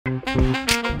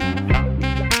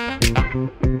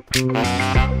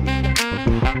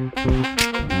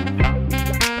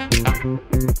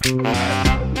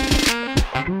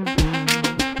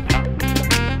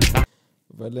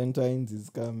Valentine's is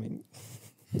coming.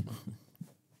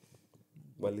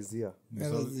 Malizia.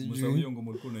 Mshauri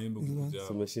ngoma ulikuwa unaimba kuja.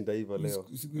 Umeshinda hivyo leo.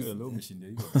 Leo umeshinda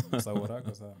hivyo.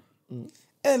 Sawaraka sana.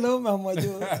 Hello mama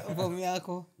Jo, form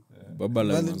yako. Baba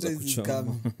la mwanza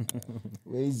kuchoma.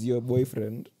 Where is your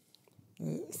boyfriend?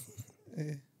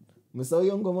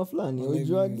 Msao ngoma fulani,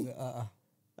 ujuagi?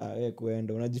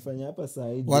 Kwenda unajifanya hapa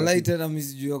saa hii. Walai tena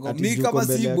msijui yako. Mimi kama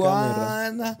si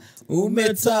bwana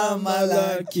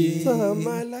umetamalaki.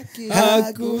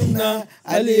 Hakuna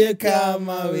aliye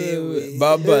kama wewe.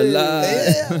 Baba la.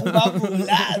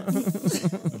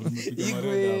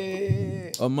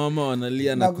 Igwe. Mama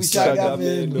wanalia na kushaga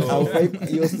meno.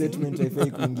 Hiyo statement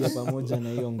haifai kuingia pamoja na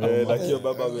hiyo ngoma. Lakini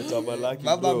baba ametamalaki.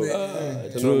 Baba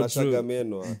tunashaga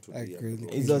meno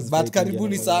but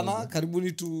karibuni sana,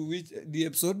 karibuni to the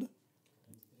episode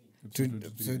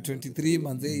 23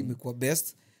 manze imekuwa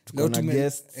best. Leo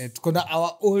tuko na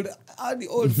our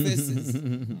old faces.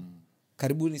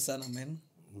 Karibuni sana men.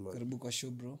 Karibu kwa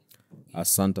show bro.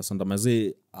 Asante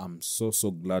maze. I'm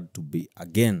so glad to be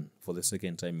again for the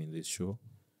second time in this show.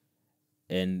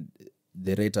 And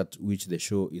the rate at which the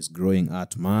show is growing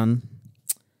at, man.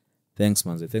 Thanks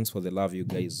manze. Thanks for the love you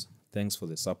guys. Thanks for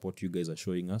the support you guys are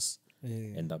showing us.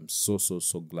 Yeah. And I'm so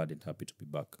glad and happy to be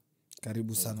back.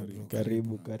 Karibu sana bro.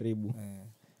 Karibu.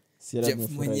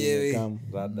 Jeff mwenyewe.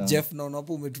 Jeff na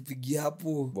unapo umetupigia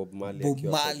hapo Bob Marley.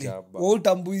 Wewe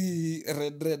utambui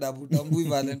red hapo, utambui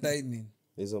Valentine.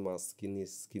 Hizo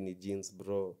skinny jeans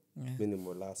bro. Mimi ni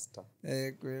molasta.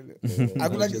 Kweli.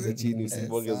 Hakuna kitu chini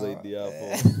usibonge zaidi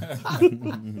hapo.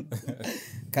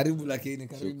 Karibu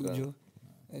Jo.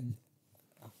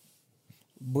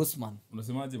 Bossman.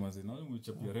 Unasemaje mazi? Na wewe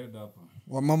umechapia red hapa.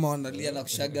 Wamama wanalia na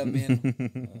kushaga meno.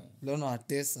 Leo na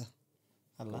watesa.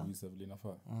 Kabisa vile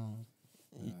inafaa.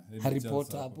 Harry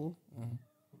Potter hapo.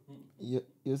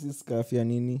 Hiyo si scarf ya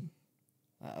nini?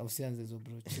 Usianze hizo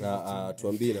bro.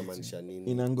 Tuambie inamaanisha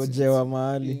nini? Inangojewa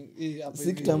mahali.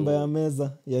 Si kitamba ya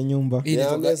meza ya nyumba.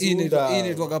 Hii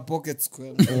inaitwa pocket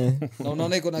square. Na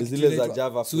unaona iko na zile za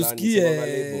Java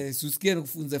fulani. Susikie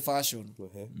nikufunze fashion.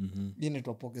 Hii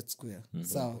inaitwa pocket square.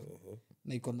 Sawa.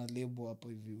 Na iko na label hapo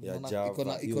hivi.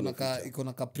 Unaona iko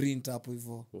na ka print hapo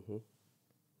hivyo.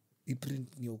 Hii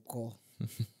print ni uko.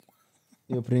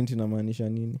 Hiyo print inamaanisha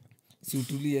nini? Si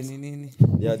utulie ni nini?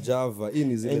 Ya Java, hii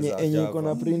ni zile za Java. Yenye iko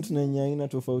na print na yenye haina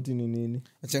tofauti ni nini?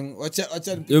 Acha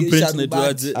hiyo print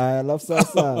inaitwaje? Alafu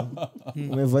sasa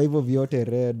umevaa hivyo vyote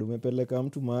red, umepeleka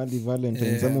mtu mahali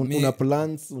Valentine. Una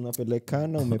plans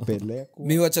unapelekana umepelekwa.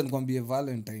 Mimi acha nikwambie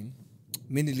Valentine.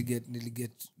 Mimi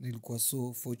nilikuwa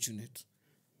so fortunate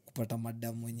kupata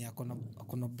madam mwenye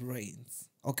akona brains.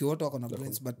 Okay, watu wako na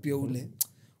brains but pia ule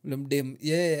mdem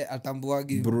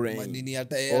atambuagi nini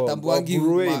atambuagi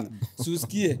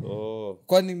susikie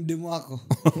kwani mdem wako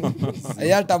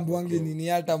atambuagi nini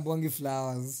atambuagi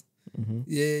flowers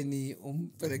ni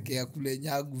umpelekea kule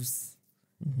Nyagus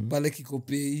pale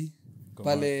Kikopei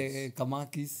pale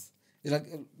Kamakis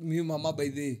mimi mama by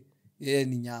the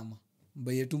ni nyama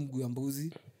mbaye tu mguu ya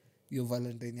mbuzi. Hiyo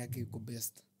Valentine yake iko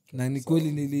best na ni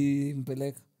kweli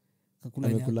nilimpeleka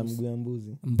amekula mguu ya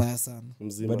mbuzi mbaya sana.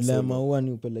 Badala ya maua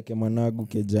ni upeleke managu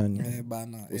kejani.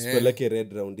 Bana. Usipeleke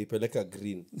red round, ipeleka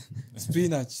green.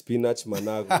 Spinach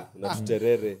managu na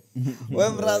tuterere. Wewe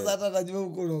mraza hata najua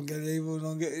uko unaongelea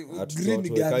hivyo green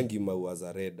gani? Kangi maua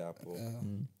za red hapo.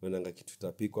 Wenanga kitu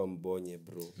tapikwa mbonye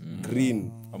bro.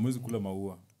 Green. Hamwezi kula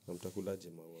maua. Mtakulaje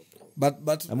maua bro?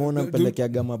 But ama unampelekea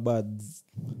gama buds.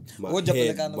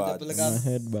 Hujapelekana.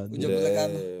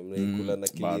 Mnaikula na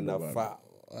kili na fa.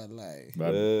 Walai.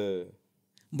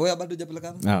 Mboya bado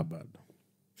hujapelekana? Bado.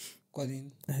 Kwa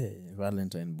nini?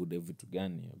 Valentine bude vitu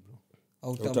gani bro?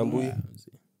 Utambui.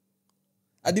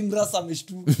 Hadi mrasa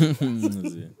ameshtuka.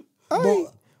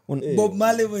 Bob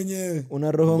Marley mwenyewe.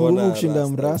 Una roho ngumu kushinda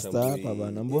mrasta hapa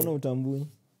bana. Mbona utambui?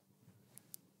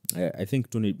 I think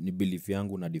tu ni belief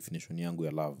yangu na definition yangu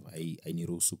ya love. I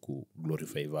niruhusu ku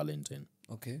glorify Valentine.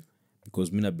 Okay.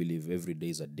 Because mina believe every day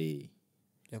is a day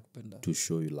ya kupenda to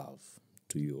show you love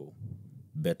to your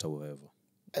better whoever.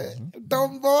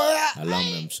 Tomboya. Alamu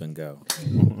ya mshangao.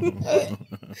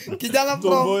 Kijana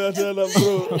Tomboya tena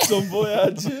bro. Tomboya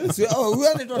aje. Si huyu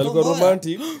anaitwa Tomboya.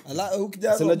 Romantic. Huyu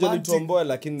kijana romantic. Sina joni Tomboya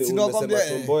lakini umesema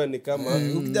Tomboya ni kama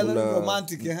huyu kijana ni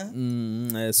romantic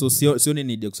so sioni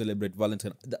need to celebrate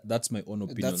Valentine. That's my own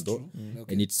opinion though.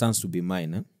 Okay. And it stands to be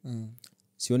mine.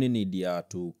 Sioni need ya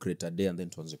to create a day and then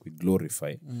tuanze ku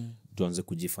glorify. Tuanze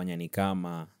kujifanya ni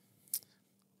kama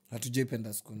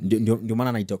hatujaipenda siku ndio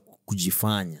maana naita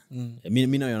kujifanya.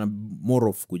 Mimi naona more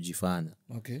of kujifanya.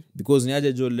 Okay. Because ni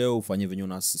aje jo leo ufanye venye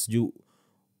una siju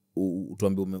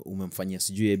utuambie umemfanyia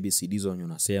sijui ABCD zonyo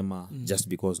unasema just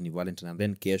because ni Valentine, and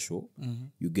then kesho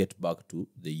you get back to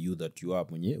the you that you are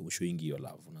mwenye showing your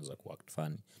love, unaanza ku act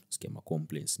funny, skema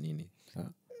complaints nini.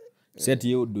 Set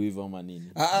you do hivyo ama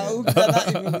nini?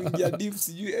 Ukitaka deep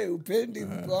sijui upendi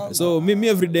mko. So me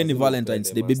every day ni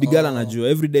Valentine's Day. Baby girl anajua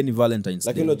every day ni Valentine's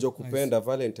Day. Lakini unajua kupenda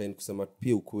Valentine kusema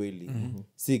pia ukweli.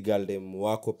 Si galdem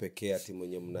wako pekee ati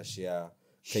mwenye mnashare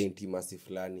intimacy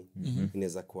fulani.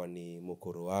 Inaweza kuwa ni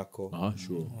mokoro wako.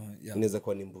 Sure. Inaweza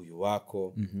kuwa ni mbuyu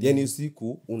wako. Yani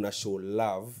usiku una show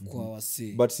love Kwa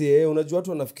wasi. but si unajua watu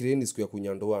wanafikiria ni siku ya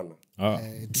kunyandoana.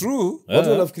 True. Watu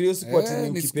wanafikiria siku ati ni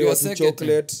ukipewa siku ya tu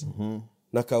chocolate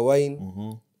na kawain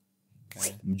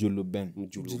Mjulubeng.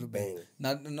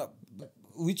 Na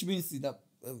which means that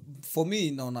for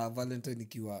me naona Valentine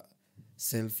ikiwa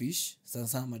selfish.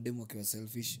 Sasa mademo akiwa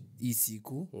selfish hii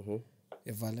siku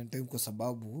ya Valentine kwa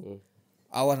sababu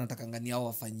hawa natakangania hao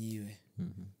wafanyiwe.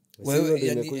 Wewe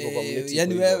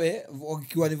yani wewe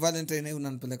ukiwa ni Valentine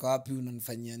unanipeleka wapi,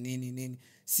 unanifanyia nini?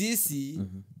 Sisi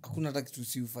hakuna hata kitu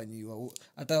si ufanyiwa.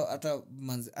 Hata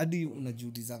hadi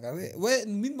unajiulizanga wewe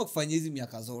mimi nimekufanyia hizi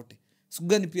miaka zote. Siku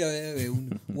gani pia wewe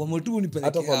uamotu unipeleke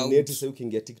hata kwa out. mneti sasa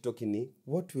ukiingia TikTok ni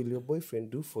what will your boyfriend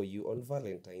do for you on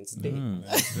Valentine's Day?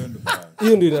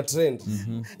 Hiyo ndio ina trend.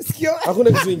 Sikio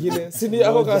Hakuna kitu kingine. Si ndio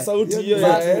hapo kwa sauti hiyo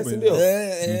ya si ndio?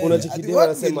 Unachikidia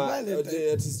wanasema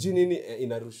ati sijui nini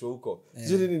inarushwa huko.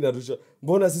 Sijui nini inarushwa.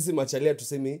 Mbona sisi machalia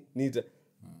tusemi nita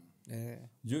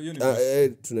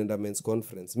tunaenda men's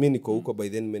conference. Mimi niko huko by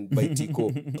then by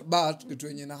Tico. but kitu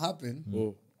yenye na happen.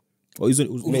 Hizo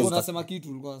Unasema kitu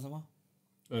ulikuwa unasema?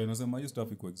 Nasema hiyo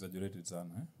stuff iko exaggerated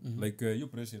sana like you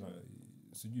pressure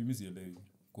sijui mimi sielewi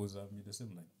because I'm the same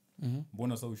line.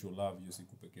 Mbona sasa show love hiyo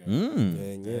siku pekee yake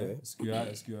Yenyewe siku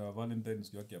ya Valentine,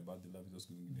 siku ya birthday love hizo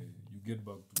siku nyingine you get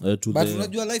back to But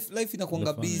unajua life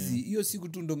inakuanga busy. Hiyo siku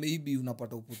tu ndo maybe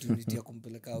unapata opportunity ya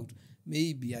kumpeleka out.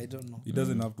 Maybe I don't know. it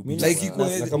doesn't have to be Like iko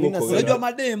kama uko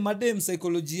unajua madem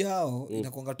psychology yao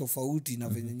inakuanga tofauti na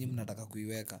venye nyinyi mnataka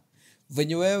kuiweka.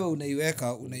 Venye wewe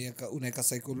unaweka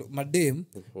madem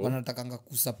wanatakanga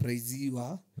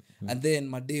kusurpriseiwa and then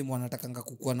madem wanatakanga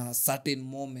kukuwa na certain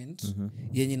moment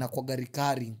yenye inakuwa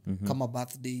recurring kama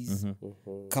birthdays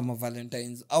kama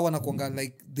Valentines au wanakuanga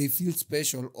like they feel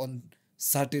special on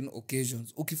certain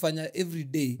occasions. Ukifanya every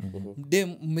day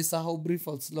mdem mmesahau brief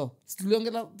or slow.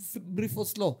 Tuliongea brief or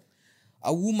slow.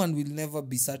 A woman will never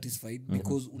be satisfied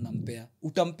because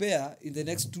utampea in the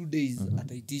next 2 days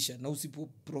ataitisha na usipo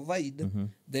provide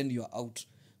then you are out.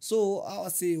 So I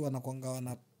say wanakwanga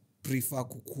wana prefer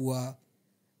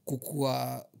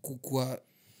kukua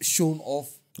shown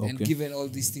off and given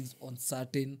all these things on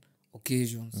certain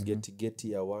occasions. get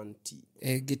ya wanti.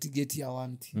 Get ya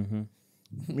wanti.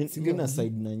 Mimi na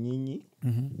side na nyinyi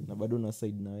na bado na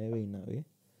side na wewe inawe.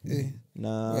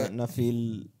 Na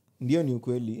feel ndio ni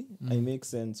ukweli. I make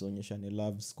sense onyeshane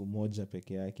love siku moja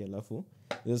peke yake alafu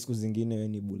hizo siku zingine wewe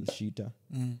ni bullshitter.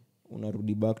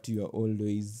 Unarudi back to your old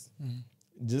ways.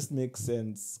 Just make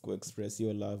sense ku express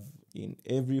your love in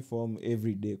every form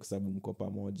every day kwa sababu mko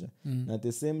pamoja. Na at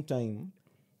the same time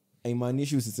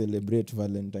haimaanishi usicelebrate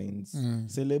Valentines.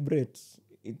 Celebrate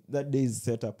that day is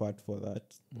set apart for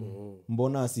that.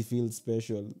 Mbona asi feel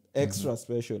special, extra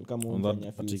special kama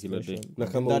unafanya feel special Na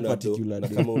kama una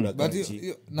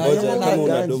ganji.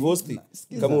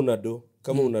 Kama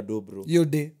una do bro. Hiyo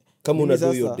day. Kama una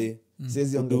do your day.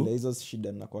 Siwezi ongelea hizo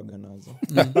shida na kwaga nazo.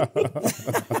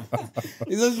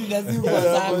 Hizo shida zipo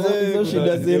sana. Hizo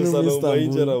shida zenu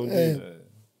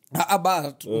Mr.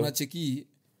 But unacheki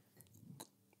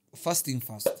fasting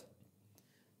fast.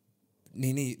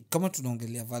 Nini kama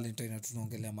tunaongelea Valentine na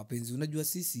tunaongelea mapenzi, unajua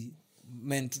sisi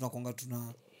men tunakonga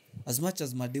as much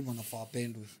as madem wanafaa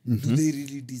wapendwe. Do they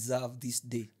really deserve this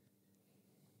day?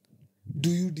 Do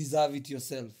you deserve it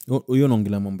yourself? Huyo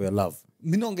naongelea mambo ya love.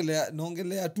 Mimi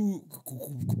naongelea tu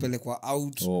kupelekwa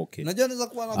out. Okay. Unajua naweza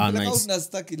kuwa napeleka out na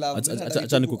sitaki love.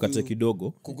 Acha nikukate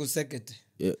kidogo. Kukusekete.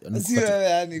 Si wewe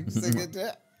yani kusekete.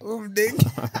 Umdengi.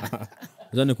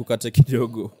 Acha nikukate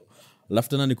kidogo. Alafu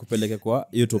tena nikupeleke kwa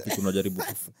hiyo topic unajaribu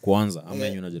kuanza ama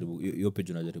yenyewe unajaribu hiyo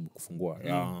page unajaribu kufungua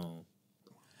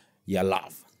ya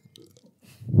love.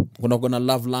 Kuna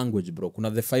love language bro.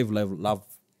 Kuna the 5 love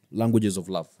languages of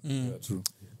love. true.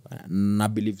 Na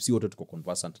believe si wote tuko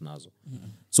conversant nazo.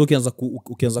 So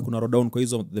ukianza kuna roll down kwa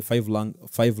hizo the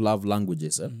 5 love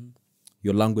languages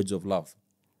your language of love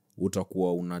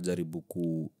utakuwa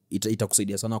unajaribu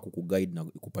itakusaidia sana kukuguide na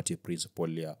kukupatia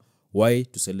principle ya why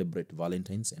to celebrate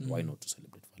Valentines and why not to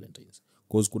celebrate Valentines.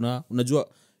 cause kuna unajua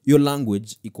hiyo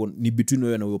language iko ni between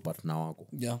wewe na huyo partner wako.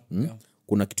 Yeah.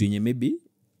 Kuna kitu yenye maybe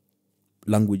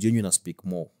language yenyu ina speak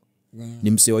more.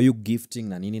 Ni msewa you gifting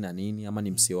na nini ama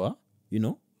ni msewa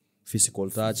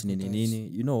physical touch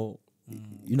nini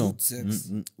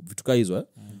vitu kama hizo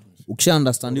ukisha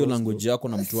understand hiyo language yako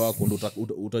na mtu wako ndo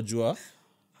utajua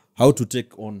how to take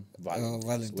on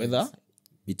Valentine's, whether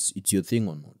it's your thing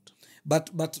or not.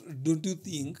 But don't you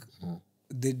think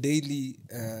the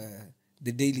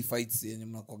daily fights yenye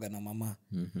mnakuaga na mama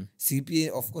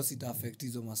CPA of course it affect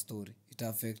hizo ma story, it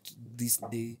affect this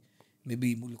day,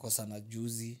 maybe mlikosana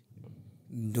juzi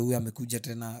ndio huyu amekuja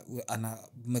tena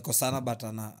mmekosana but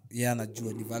yeye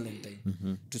anajua ni Valentine,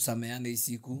 tusameane hii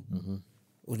siku,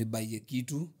 unibaie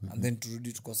kitu and then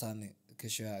turudi tukosane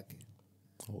kesho yake.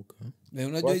 Okay. Na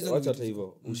unajua hizo wacha hata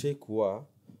hivyo ushaikuwa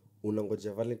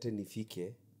unangoja Valentine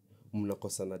ifike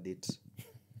mnakosana date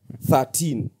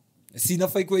 13 sina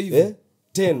fai kwa hivyo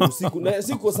 10 usiku na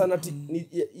siku sana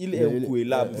ile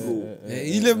ukuela bro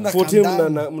ile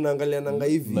mnakandana mnaangalia nanga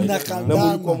hivi na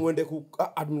mlikuwa muende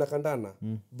mnakandana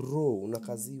bro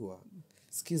unakaziwa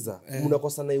sikiza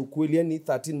mnakosana ukweli yani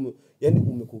 13 yani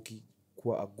umekuki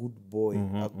kwa a good boy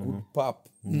a good pap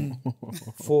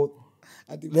for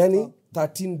yani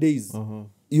 13 days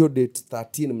hiyo date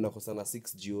 13 mnakosana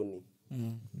 6 jioni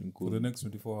for the next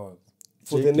 24 hours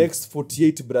for the next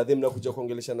 48 brother mnakuja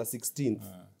kuongelesha na 16th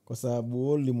kwa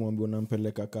sababu ulimwambia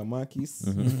unampeleka Kamakis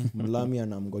Mlami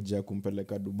anamngojea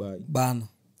kumpeleka Dubai bana.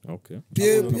 Okay.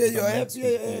 Pia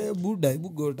buda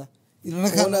bugoda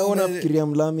inaonekana unafikiria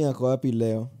Mlami ako wapi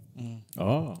leo?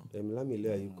 Mlami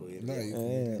leo yuko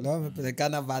leo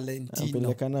amepelekana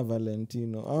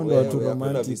Valentino au ndo watu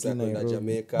romantic na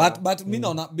Nairobi.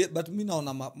 But mimi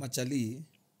naona machali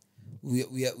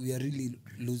we are really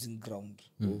losing ground.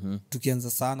 Tukianza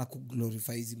sana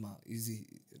kuglorify hizi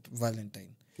Valentine.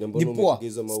 Ni poa.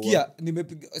 Sikia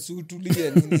nimepiga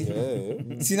utulie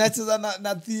nini? Sinacheza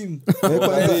na theme.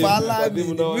 Fala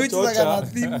nimecheza na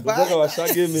theme. Nataka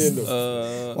washage meno.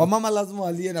 Wamama lazima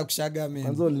walie na kushaga meno.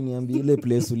 Kwanza uliniambia ile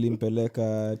place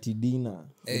ulimpeleka Tidina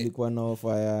ilikuwa na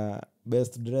offer ya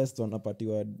best dressed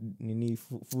wanapatiwa nini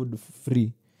food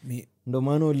free. Ndo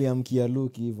maana uliamkia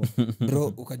look hivyo.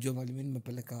 Bro ukajua mali mimi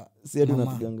nimepeleka si hadi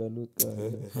unapiganga look.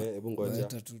 Hebu ngoja.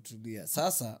 Tutulia.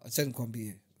 Sasa acha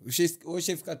nikwambie.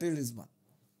 Chef Katelisman.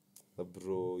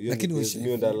 Bro, you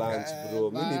ndo lunch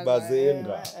bro. Mimi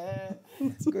bazenga.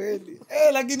 Kweli.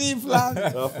 Lakini hii fulani.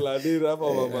 Na fulani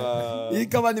hapa mama. Hii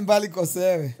kama ni mbali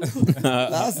kosewe.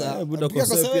 Sasa buda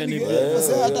kosewe pia ni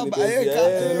kosewe hata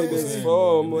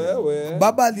wewe.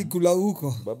 Baba alikula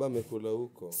huko. Baba amekula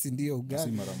huko. Si ndio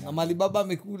ugali. Na mali baba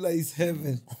amekula is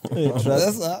heaven.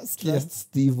 Sasa sikia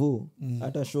Steve.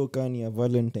 Hata show kani ya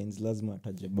Valentine's lazima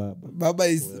ataje baba.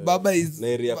 Baba is na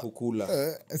area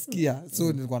kukula. Sikia.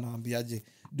 So nilikuwa naambiaje?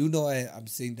 Do you know why I'm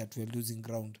saying that we are losing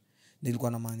ground?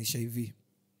 Nilikuwa namaanisha hivi,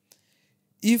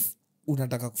 if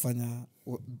unataka kufanya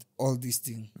all this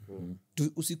thing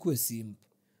usikue simp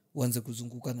uanze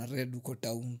kuzunguka na red uko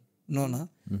town unaona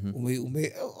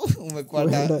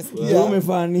umekwenda sikia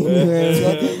umefanya nini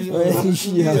wewe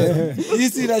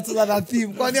hisi inacheza na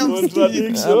theme kwani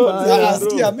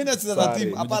amsikia mimi nacheza na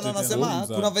theme hapana nasema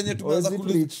kuna venye tumeanza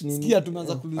kusikia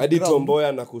tumeanza kulose hadi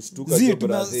tomboya na kushtuka tu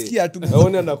tunasikia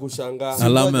tunaona na kushangaa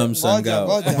alama ya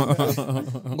mshangao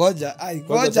ngoja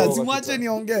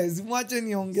simwache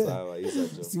niongee sawa hizo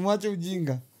simwache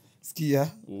ujinga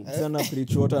sikia sana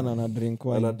preach water na drink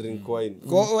wine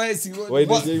kwa wewe si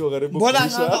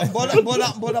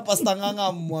mbona pasta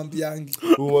nganga mwambiangi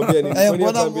umwambia nini kwani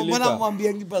atabilika mbona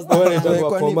mwambiangi pasta wewe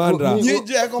kwa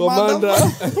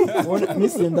commander mimi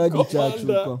siendaji church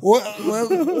huko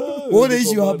wewe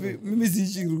unaishi wapi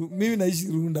mimi naishi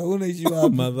Runda wewe unaishi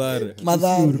wapi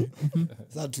Madhare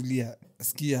sasa tulia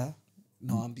sikia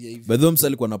nawaambia hivi by the way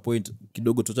msali kwa na point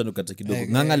kidogo tuacha nikate kidogo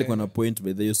nganga alikuwa na point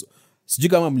by the way sijui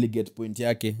kama mliget point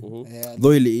yake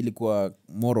though ilikuwa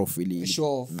more of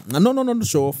show off. No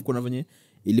show off kuna venye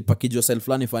ili package yourself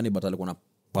fulani but alikuwa na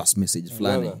pass message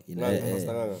fulani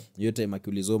hiyo time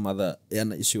akiulizo mother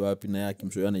anaishi wapi na yake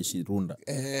msho anaishi Runda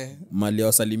mali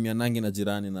wasalimia nangi na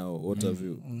jirani na what have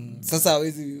you sasa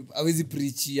hawezi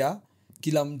preachia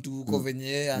kila mtu huko venye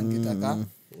yeye angetaka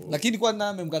lakini kwa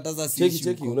nani amemkataza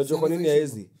cheki unajua kwa nini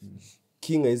haezi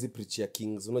king haezi preachia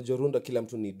kings unajua Runda kila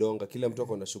mtu ni donga kila mtu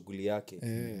ako na shughuli yake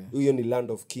hiyo ni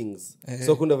land of kings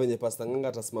so kuna venye pastor nganga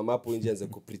atasimama hapo nje anze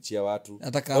kupreachia watu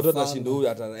watashinda huyu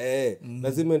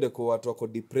lazima ende kwa watu wako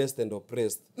depressed and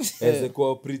oppressed anze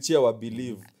kwa preachia wa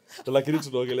believe lakini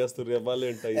tunaongelea story ya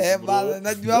Valentine bana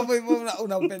najua hapo hivyo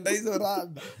unapenda hizo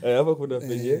rada hapa kuna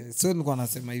penye so nilikuwa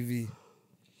nasema hivi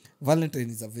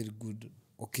Valentine is a very good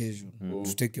occasion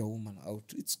to take your woman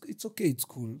out, it's okay, it's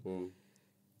cool.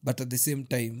 But at the same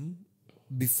time,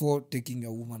 before taking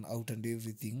your woman out and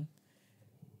everything,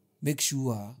 make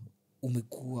sure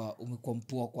umekuwa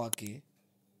mpoa kwake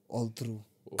all through.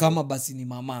 Kama basi ni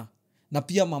mama, na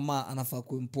pia mama anafaa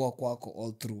kuwa mpoa kwako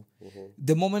all through.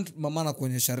 The moment mama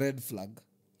anakuonyesha red flag,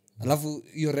 alafu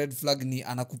hiyo red flag ni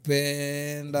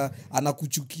anakupenda,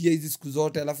 anakuchukia hizi siku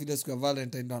zote, alafu ile siku ya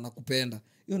Valentine ndo anakupenda,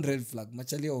 hiyo ni red flag.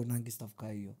 Machalia unangi stuff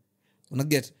ka hiyo,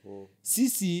 unaget?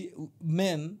 Sisi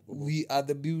men, we are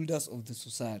the builders of the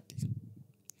society.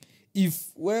 If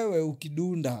wewe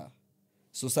ukidunda,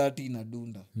 society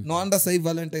inadunda. No wonder sai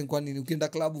Valentine, kwa nini ukienda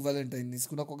club Valentine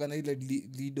sikuna kwa gana ile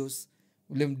lidos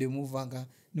ule mdemu vanga,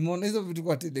 nimeona hizo vitu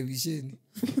kwa televisheni.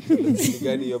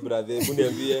 Gani hiyo brother, hebu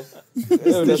niambie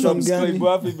una subscribe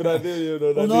wapi brother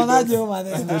hiyo? Unaonaje hiyo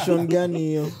maneno? Station gani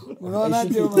hiyo?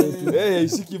 Unaonaje hiyo maneno?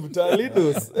 Ishiki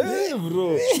mtalidos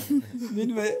bro,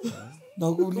 Mimi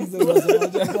nakuuliza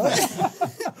unasemaje?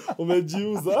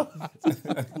 umejiuza.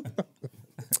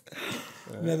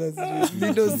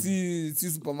 Lidos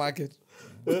si supermarket.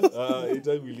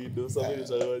 Itawi lidos sawa ni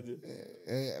chawaje?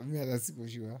 Mimi hata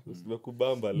sikushua.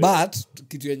 Nimekubamba leo. But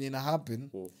kitu yenye ina happen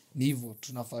ni hivyo,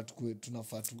 tunafaa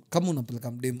kama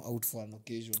unapeleka mdem out for an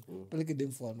occasion, peleke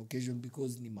dem for an occasion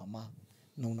because ni mama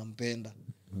na unampenda,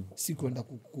 si kwenda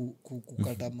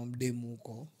kukata mamdemu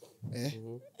huko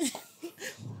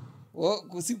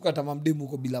si kukata mamdemu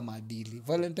huko bila maadili.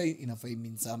 Valentine inafaa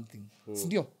mean something, si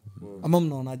ndio? Ama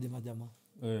mnaonaje majamaa?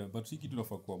 But hii kitu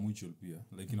inafaa kuwa mutual pia,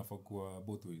 like inafaa kuwa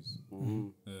both ways.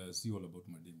 Si all about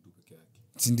madem tu peke yake,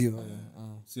 si ndio?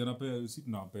 si anapenda, si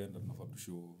tunapenda, tunafaa to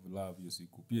show love hiyo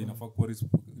siku pia, inafaa kuwa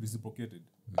reciprocated.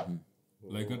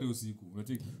 Like hata usiku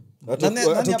unatiki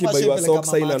hata ukibaiwa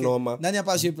socks ina noma. Nani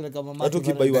hapa ashipeleka mama? Hata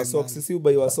ukibaiwa socks, sisi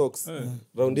ubaiwa socks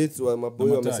round it wa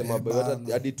maboyo wamesema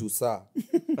hadi tu saa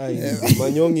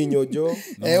manyongi nyojo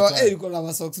iko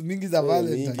na socks mingi za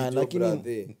Valentine.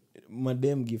 Lakini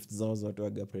madem gift zao zote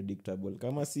waga predictable.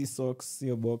 Kama si socks,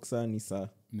 sio boxer, ni saa,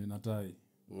 ni tai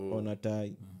ona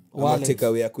tai, take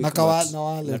away na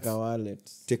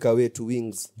wallet, take away to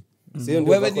wings. Sio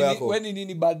ndio yako. Wewe ni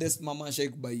nini baddest mama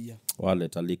shaikubaia?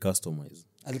 Wallet ali customize,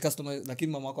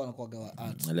 lakini mama yako anakuaga wa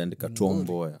art, aliandika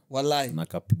tomboya wallahi, na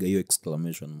kapiga hiyo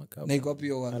exclamation makaba, na iko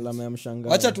pia alama ya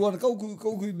mshangao. acha tuone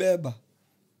kau kuibeba.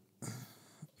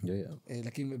 yeah.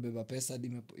 Lakini imebeba pesa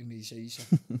hadi imeishaisha.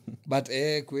 But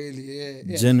kweli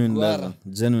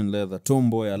genuine leather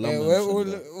tomboya alama.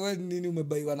 Wewe nini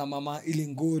umebaiwa na mama ile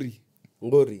ngori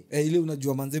ile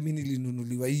unajua manze mimi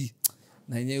nilinunuliwa hii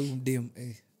na yenyewe mdem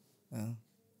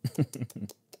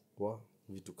wow,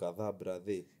 vitu kadhaa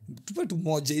brother. Tupe tu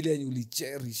moja ile yenye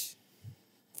ulicherish.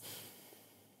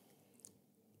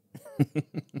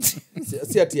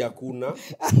 Si ati hakuna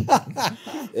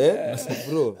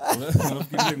bro,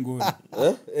 unafikiria ngori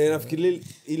nafikiri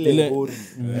ile ngori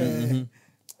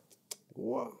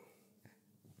wow,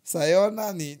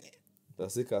 sayona ni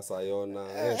tasika sayona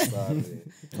sare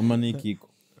kama ni kiko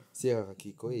si kaka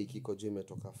kiko je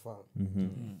imetoka faa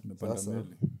sasa.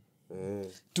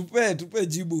 Tupe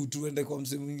jibu tuende kwa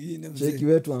mse mwingine. Cheki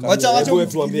wetu acha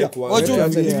tuambie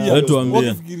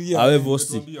awe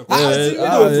vosti.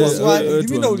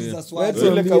 Mimi nauliza swali.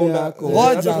 Unajua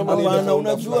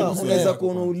unaweza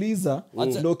kuonauliza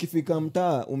ndio ukifika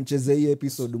mtaa umcheze hii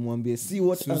episode mwambie see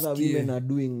what other women are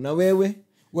doing. Na wewe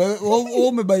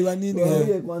umebaiwa nini?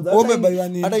 Umebaiwa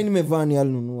nini? Hata nimevaa ni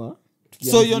alinunua.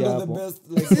 So you're the best,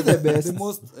 like the best,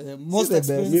 the most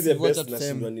expensive. The best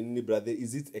nashindwa nini brother?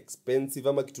 Is it expensive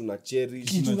ama kitu na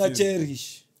cherish?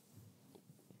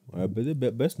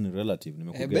 Best ni relative,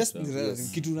 nimekuguess. Best ni relative,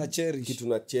 kitu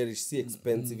na cherish si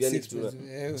expensive, yani kitu na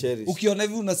cherish. Ukiona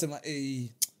hivi unasema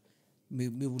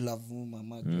mimi love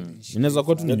mama cherish. Inaweza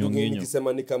kuwa tu ni nyonginyo.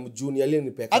 Nikisema ni kama junior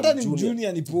alinipeka hata ni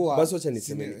junior ni poa. Basi acha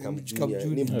niseme ni kama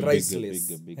junior ni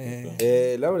priceless.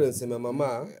 Leo nasema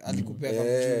mama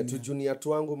alikupeka tu junior tu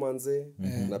wangu manze,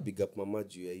 na big up mama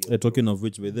juu ya hiyo. Talking of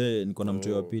which by the niko na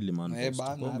mtu wa pili man.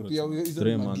 Bana pia hizo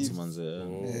 3 months manze.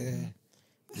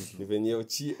 Ni venye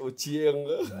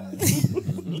ochienga.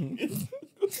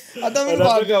 Hata mimi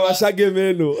nataka washage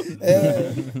meno.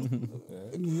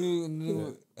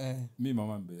 Mimi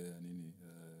mama mbe nini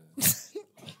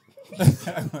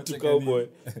tukauboy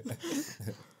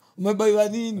umebaiwa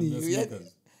nini?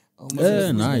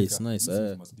 Nice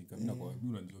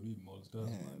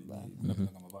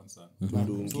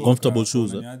comfortable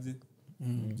shoes.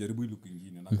 Jaribu ile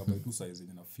kingine na kama tu size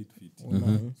yenye na fit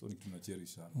so ni tuna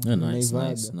cherish sana.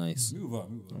 Nice.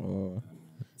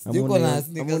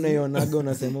 Amuna yonaga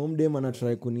unasema umdem ana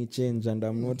try kuni change and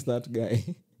I'm not that guy.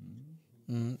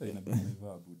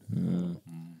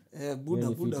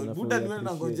 buda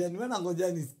niwe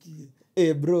nangoja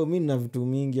nisikie. Bro mi na vitu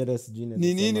mingi hata sijui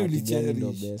Ni nini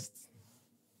ulicherish? best.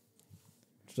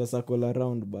 Tutasakol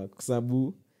around back kwa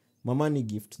sababu mama ni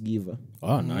gift giver.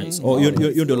 Nice.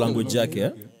 Hiyo ndio language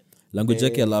yake language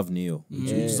yake love ni hiyo.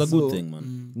 It's a good thing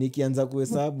man. Nikianza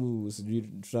kuhesabu sijui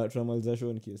tutamaliza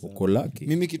show nikihesabu. Uko lucky.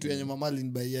 Mimi kitu yenye mama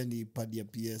alinibaia ni pad ya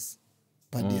PS,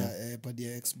 pad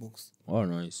ya Xbox.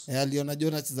 Nice. Aliona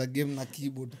Jonas za game na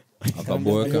keyboard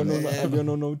Akaboeka.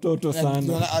 Aliona utoto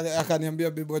sana.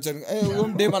 Akaniambia baby acha huyo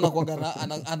mdema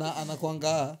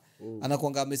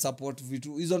anakuanga amesupport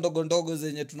vitu hizo ndogo ndogo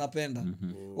zenye tunapenda.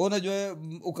 Wewe unajua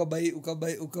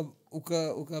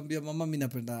ukaambia mama mimi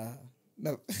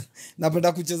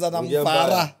napenda kucheza na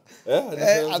mfara.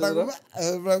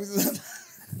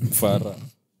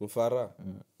 Mfara.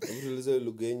 Ulizo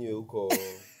lugha yenyewe huko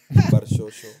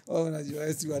Barshosho.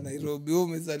 Unajua si wa Nairobi,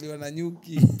 umezaliwa na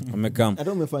nyuki. Amekam.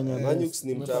 Hata umefanya Nanyuks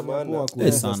ni mtamana.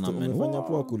 Umefanya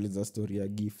poa kuuliza story ya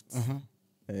gifts.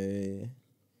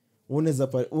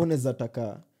 Unaweza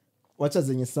taka wacha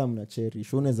zenye Sam na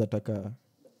cherish. Unaweza taka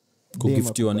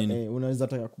kugiftiwa nini? Unaweza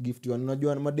taka kugiftiwa.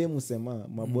 Unajua mademu sema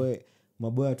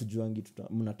maboy hatujuangi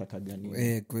mnataka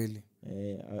gani. Kweli.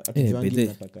 Hatujuangi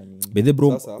mnataka nini. Bethe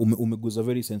bro umeguza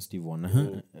very sensitive one.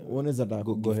 Unaweza taka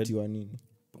kugiftiwa nini?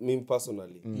 Mimi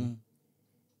personally.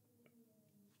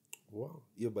 Wow,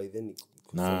 hiyo by then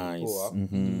nice.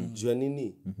 Jua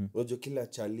nini? Unajua kila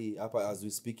chali hapa as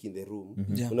we speak in the room.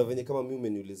 Unavenye kama mimi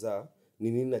umeniuliza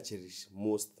ni nini na cherish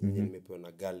most yenye nimepewa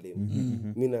na girl dem.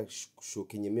 Mimi na show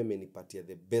kenye mimi amenipatia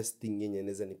the best thing yenye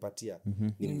naweza nipatia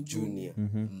ni junior.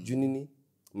 Junior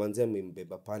manzi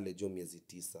amembeba pale jo miezi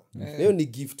 9. Leo ni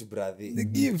gift brother. The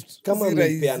gift. Kama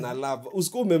umempea na love.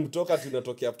 Usiko umemtoka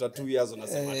tunatokea after 2 years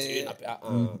unasema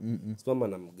simama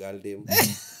na mgaldem.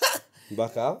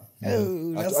 Mpaka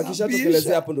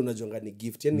akishatokelezea hapo ndo unajonga ni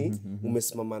gift. Yani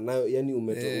umesimama nayo, yani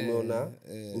umeona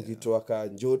ukitoa ka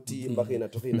njoti mpaka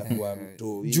inatoka inakuwa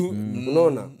mto.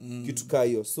 Unaona kitu kaa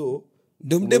hiyo. So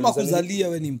ndio mdema kuzalia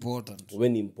we ni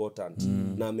important.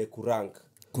 Na amekurank.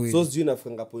 So sijui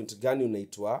nafanga point gani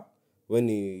unaitwa we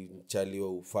ni chaliwa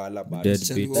ufala but that is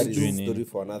story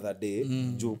for another day.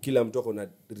 Juu kila mtu ako na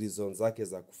reasons zake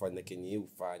za kufanya kenye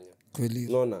ufanya.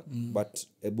 Unaona but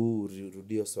ebu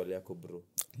rudio swali yako bro.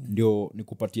 Ndio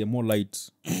nikupatie more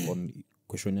light on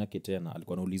question yake tena.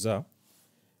 Alikuwa anauliza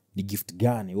ni gift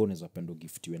gani wewe unaweza penda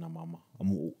giftiwe na mama?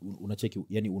 Unacheki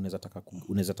yani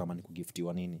unaweza tamani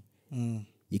kugiftiwa nini?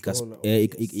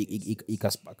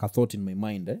 Ika thought in my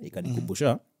mind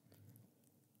ikanikumbusha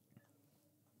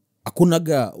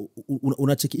akunaga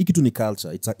unacheki hiki tu ni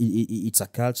culture. It's a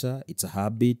culture, it's a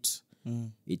habit,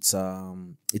 it's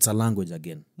a language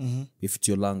again. If it's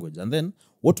your language, and then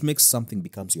what makes something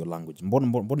becomes your language?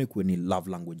 Mbona ikuwe ni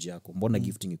love language yako? Mbona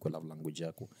gifting ikuwe love language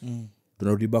yako?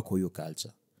 Tunarudi back kwa hiyo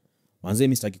culture. Manze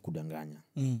mimi sitaki kudanganya.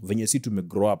 Venye si tume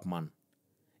grow up man.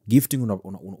 Gifting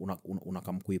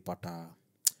unakam kuipata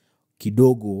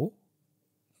kidogo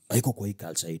haiko kwa hii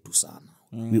culture yetu sana.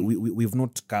 We've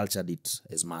not cultured it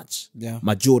as much.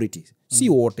 Majority si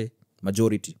wote,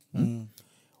 majority.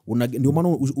 Ndio maana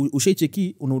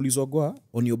ushaicheki unaulizwa kwa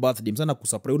on your birthday msana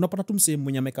kusurprise unapata tu msemo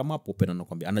mwenye amekama hapo pena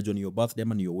nakwambia anajua ni your birthday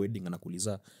ama ni your wedding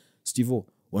anakuuliza Steve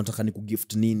unataka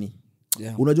nikugift nini?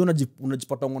 Unajua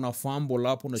unajipata ngona fambo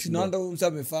hapo na shida ndio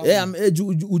msamefahamu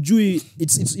ujui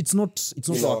it's not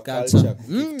our culture.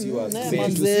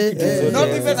 Not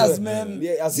even as men.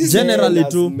 Generally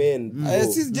too.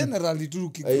 Generally too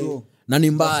kigrow. Na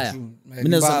ni mbaya. Mimi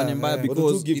nasema ni mbaya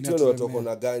because gift wale watoko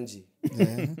na ganji.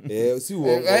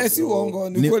 Si uongo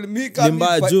ni kweli mimi kama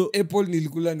apple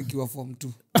nilikula nikiwa form 2.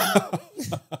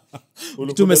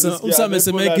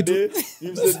 Tumesema kitu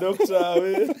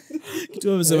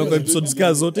kitu amesema kwa episodes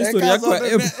kazo zote story yako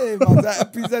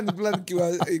pizza nilikula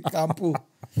nikiwa kampu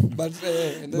but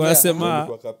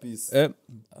nasema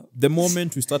the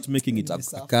moment we start making it a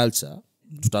culture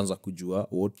tutaanza kujua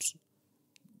what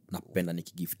napenda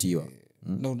nikigiftiwa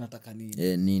na unataka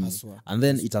nini and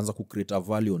then itaanza ku create a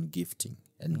value on gifting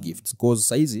and gifts cause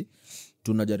saizi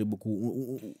tunajaribu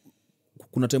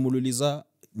kuna time uliuliza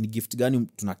ni gift gani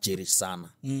tunacherish sana.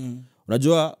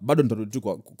 Unajua bado nitarudi tu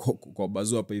kwa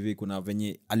bazu hapa hivi kuna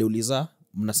venye aliuliza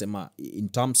mnasema in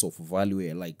terms of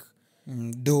value like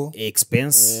do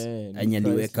expense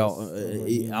anyaliweka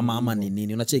ama ni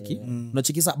nini unacheki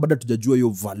unacheki sasa bado tujajua hiyo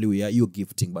value ya hiyo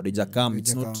gifting bado ijakam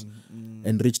it's not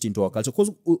enriched into our culture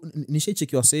cause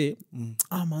nishaichekiwa say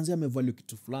manzi amevalue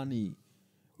kitu fulani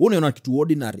unaona kitu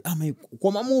ordinary ama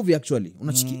kwa mamovie actually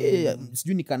unachiki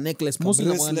sijui ni ka necklace most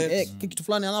kitu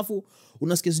fulani alafu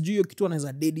unasikia sijui hiyo kitu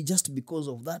anaweza dead just because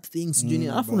of that thing sijui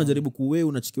alafu unajaribu kuwe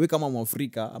unachikiwe kama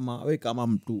Mwafrika ama wewe kama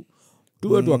mtu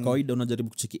tu wetu wa kawaida unajaribu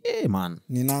kucheki man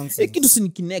ni nonsense kitu si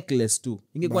ni necklace tu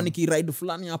ingekuwa ni ride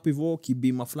fulani hapo hivyo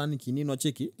kibima fulani kinino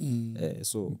cheki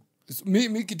so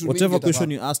mi kitu whatever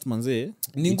question you asked manze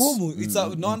ni ngumu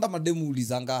naanda mademu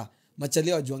ulizanga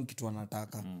machalia wajuangi kitu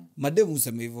wanataka mademu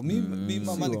useme hivyo mi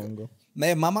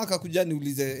mama akakuja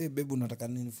niulize bebu unataka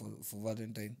nini for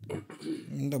Valentine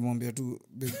ndamwambia tu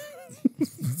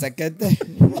sakete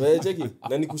cheki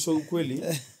na nikusho ukweli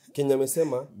Kenya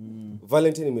amesema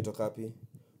Valentine imetoka wapi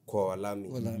kwa Walami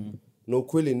na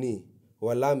ukweli ni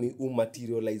Walami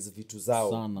materialize vitu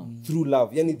zao sana. Through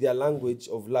love yani their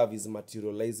language of love is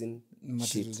materializing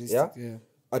shit yeah?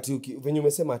 Ati venye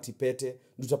umesema atipete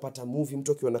utapata movie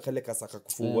mtu akiona kale kasaka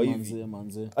kufungwa hivi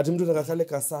ati mtu atakakale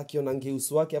kasaka akiona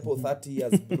ngeusu wake hapo 30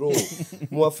 years bro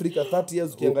Mwafrika 30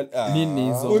 years ukiangalia nini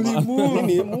hizo nini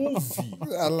movie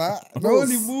ala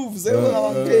only move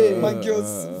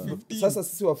sasa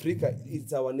sisi wa Afrika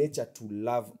it's our nature to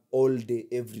love all day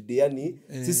every day yani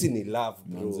sisi ni love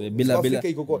bro bila Afrika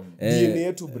iko kwa DNA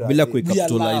yetu bro bila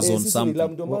kuicapitalize on something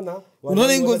ndio maana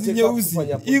unaona ngozi nyeusi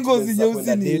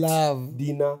ni love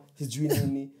dina sijui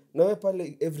nini na wewe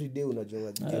pale every day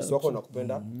unajua Yesu wako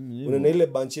nakupenda unaona ile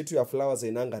bunch yetu ya flowers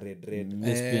inanga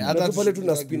red hata pale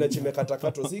tuna spinach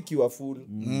imekatakatwa si kiwa full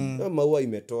maua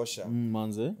imetosha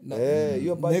manze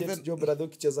hiyo budget job brother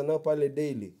ukicheza nao pale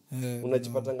daily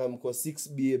unajipatanga mko 6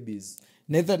 babies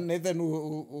Nathan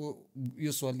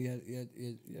hiyo swali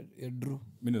ya Drew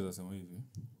mimi naweza sema hivi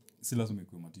si lazima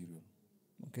ikuwe material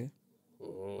okay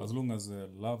as long as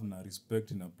love na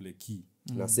respect na play key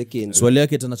na second swali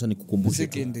yake tena acha nikukumbushe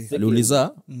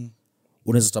aliuliza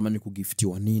unaweza tamani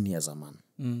kugiftiwa nini ya zamani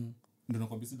ndio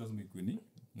nakwambia si lazima ikuwe ni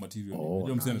material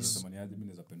unajua msema anasema ni aje mimi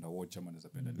naweza penda watch ama naweza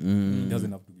penda it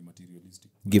doesn't have to be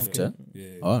materialistic gift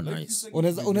nice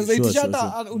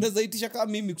unaweza itisha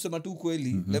kama mimi kusema tu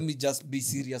kweli let me just be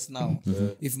serious now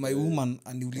if my woman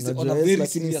aniulize on a very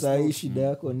serious note shida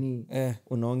yako ni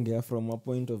unaongea from a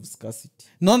point of scarcity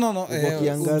no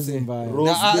kiangazi mbaya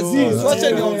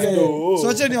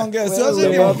soache niongee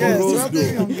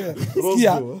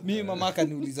sikia mimi mama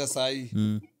akaniuliza saa hii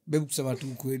bebu kusema tu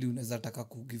kweli unaweza taka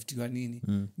kugiftiwa nini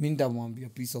mimi nitamwambia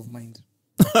peace of mind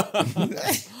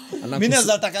mimi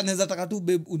naweza taka tu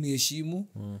babe uniheshimu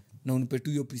na unipe tu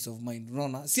hiyo peace of mind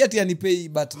unaona si ati anipei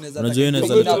but naweza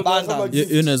taka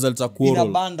unaweza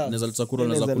litakuro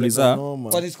unaweza kuuliza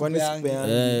kwani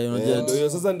ndio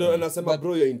sasa ndio anasema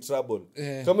bro you're in trouble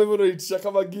kama hivyo unaitisha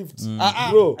kama gift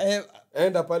bro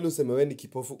enda pale useme wewe ni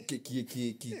kipofu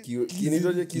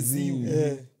kinitoje kiziu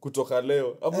kutoka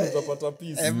leo hapo utapata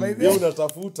peace wewe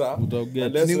unatafuta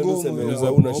ni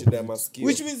ngumu una shida ya masikio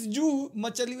which means juu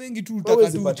machali wengi tu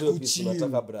utaka tu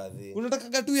unataka brother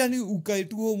unataka tu yani ukae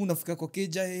tu wewe unafika kwa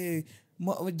keja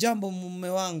jambo mume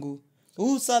wangu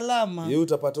salama yeye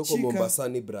utapata huko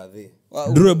Mombasani brother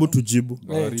Drew tujibu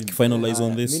finalize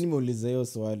on this mimi nimeuliza hiyo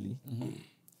swali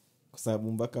kwa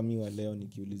sababu mpaka mimi wa leo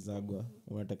nikiulizagwa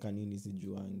unataka nini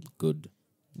sijuangi good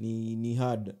ni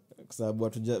hard kwa sababu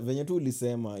venye tu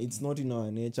ulisema it's not in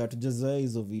our nature tujazoea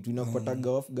hizo vitu inakupata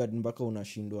off guard mpaka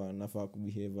unashindwa nafaa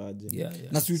kubehave aje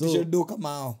na suitisha do kama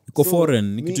hao iko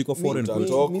foreign ni kitu iko foreign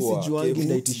mimi sijuangi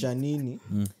ndaitisha nini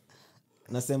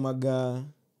nasemaga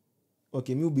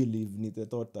okay me believe ni the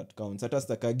thought that counts hata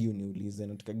stakagi uniulize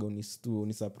natakaga ni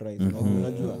surprise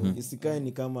unajua isikae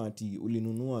ni kama ati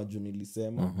ulinunua juu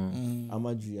nilisema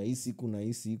ama juu ya hii siku na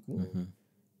hii siku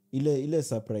ile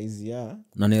surprise ya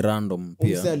na ni random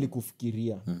pia mse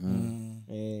alikufikiria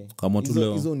kama tu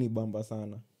leo hizo ni bamba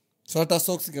sana so hata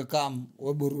socks kakam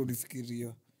wewe bora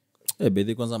ulifikiria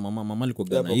bedhi kwanza mama alikuwa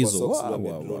gana hizo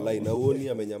na uoni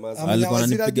amenyamaza alikuwa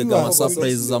ananipiga kama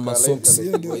surprise za masocks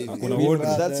kuna word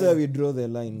that's where we draw the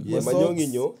line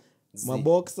manyonginyo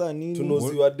maboxer nini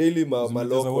tunoziwa daily ma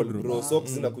local bro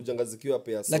socks na kujanga zikiwa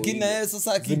pesa lakini yeye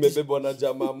sasa zimebebwa na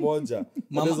jamaa moja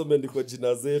hizo meandikwa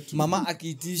jina zetu mama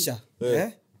akiitisha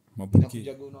mabuki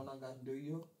unaona ndio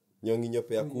hiyo nyonginyo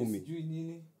pea 10 sijui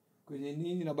nini kwenye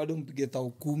nini na bado mpige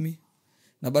 10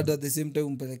 na bado at the same time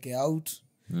umpeleke out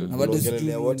na bado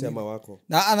sijui wote ama wako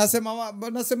na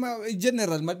anasema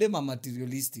general madema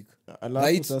materialistic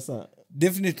right sasa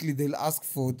definitely they'll ask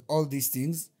for all these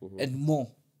things and more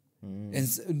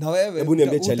na wewe hebu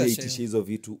niambie chali itishe hizo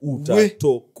vitu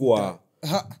utatokwa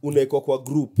unaekwa kwa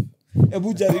group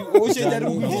hebu jaribu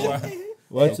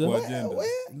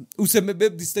useme babe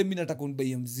this time mimi nataka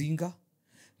unibuy mzinga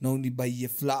na unibaie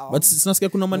flower but sinasikia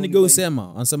kuna maniga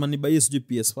usema anasema nibaie sijui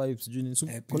PS5 sijui ni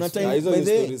kuna Ah, time hizo by ni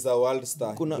the stories za world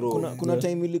star kuna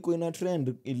time ilikuwa ina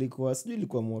trend ilikuwa sijui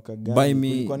ilikuwa mwaka Buy gani me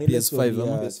kulikuwa ni ile PS5 story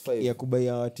ama? PS5. ya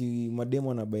kubaia wati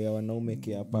mademo na baia wanaume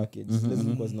care package zile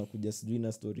zilikuwa zinakuja sijui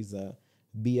na story za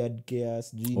beard care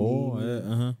sijui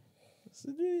nini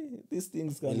sijui these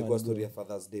things kama ilikuwa story ya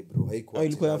Father's Day bro haikuwa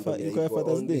ilikuwa ya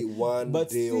Father's Day but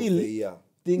still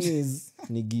thing is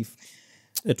ni gift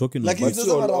talking Lakini about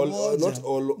sasa mara moja. not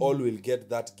all will get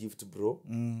that gift bro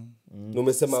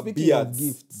umesema speaking of beards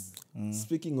gifts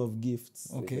speaking of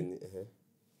gifts okay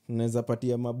unaweza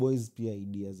patia maboys pia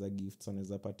idea za gifts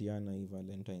wanaweza patiana hii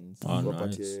Valentines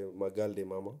wapatie magalde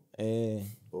mama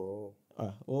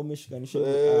umeshikanisha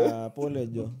pole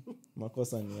jo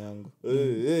makosa ni yangu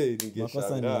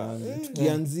makosa ni yangu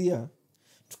tukianzia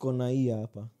tuko na hii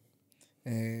hapa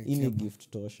hii ni gift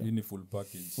tosha hii ni full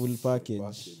package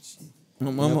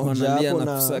mama Inakuja wanalia hapo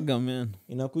na kusaga man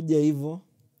inakuja hivyo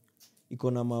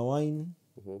iko na mawine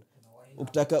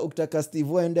ukitaka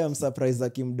Steve aende amsurprise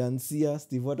akimdansia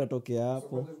Steve atatokea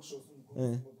hapo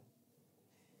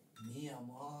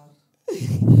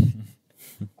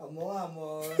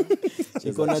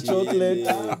iko na chocolate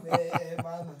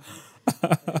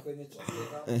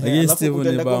Lakini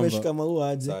Steve ni bamba. umeshika maua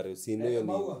aje Sorry, usinuyo ni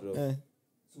bro.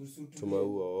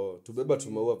 Tumaua, tubeba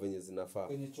tumaua venye zinafaa.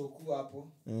 kwenye choku hapo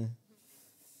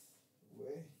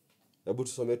Hebu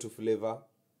tusomee tu flavor.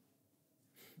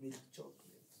 milk chocolate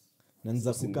na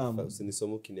nza kukama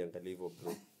Usinisome ukiniangalia hivyo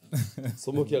bro.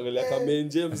 Somo ukiangalia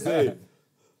kamenje mzee.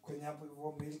 kwenye hapo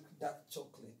hivyo milk dark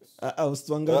chocolate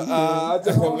usituangalie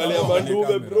Acha kuangalia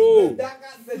mandume bro.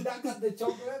 the darker the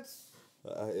chocolate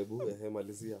Hebu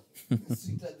malizia.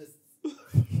 sweeter the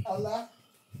ala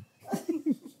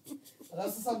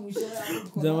sasa mwisho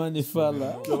hapo jamani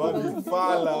fala strawberry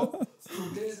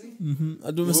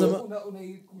atumesema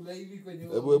unaikula hivi kwenye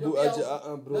Hebu aje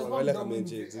bro angalia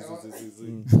kamenje.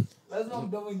 lazima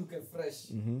mdomo inuke fresh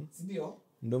si ndio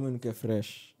mdomo inuke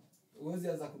fresh uwezi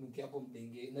anza kunukia hapo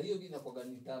mdenge na hiyo inakuwa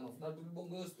ni tano na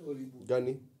tulibonga hiyo story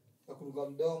Gani? ya kunuka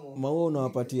mdomo maua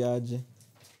unawapatia aje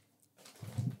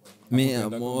me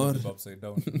amor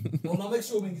una make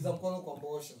sure umeingiza mkono kwa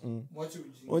mbosho mwache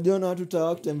ujinga unajiona watu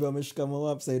tawa kutembea wameshika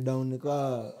maua upside down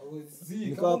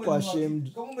nikawa kwa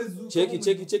ashamed kama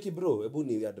umezuka Cheki bro, hebu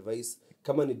ni advice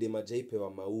kama ni dema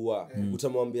jaipewa maua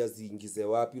utamwambia ziingize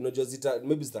wapi unajua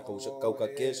maybe zitakauka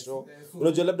kesho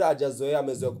unajua labda hajazoea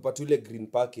amezoea kupata ile green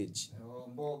package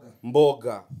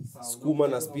mboga sukuma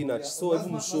na spinach so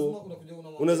hebu msho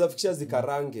unaweza fikisha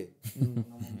zikarange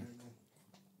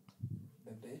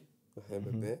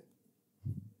bebe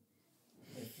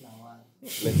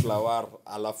le flower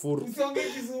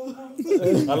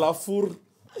alafur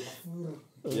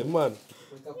yeman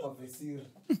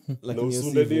na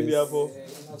usunde nini hapo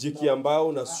jiki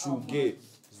ambao na shuge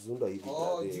zunda hivi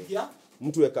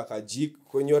mtu weka kajik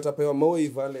kwenye watapewa maua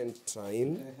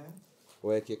Valentine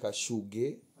weke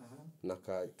kashuge na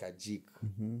kajik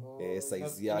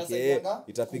size yake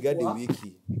itapiga di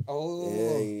wiki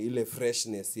ile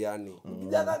freshness yani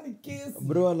kijana ni kiss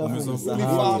bro alafu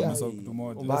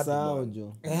umesahau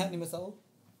jo nimesahau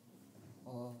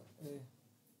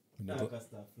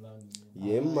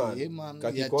yeman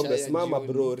kakikombe simama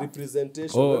bro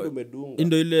representation wewe umedunga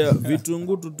ndio ile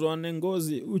vitunguu tutoane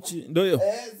ngozi uchi ndio hiyo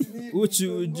uchi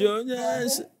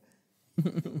ujionyeshe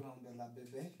unaongela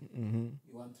bebe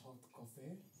you want hot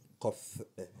coffee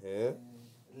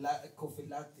coffee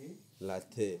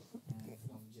latte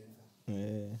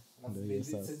ndio hiyo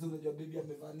sasa sasa unajua bibi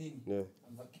amevaa nini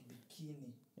amevaa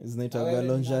bikini zinaitwa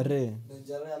lingerie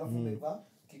alafu amevaa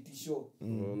kitisho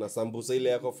na sambusa ile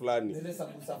yako fulani ile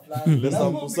sambusa fulani ile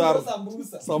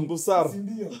sambusar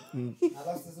ndio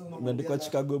alafu sasa umeandikwa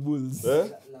Chicago Bulls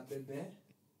la bebe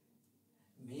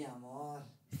mi amor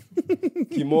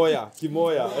kimoya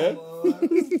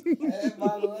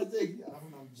balo aje alafu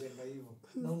namjenga hivyo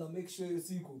na una make sure hiyo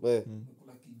siku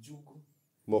kuna kijugu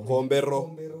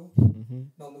mokombero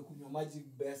na umekunywa maji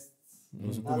best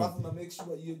alafu na make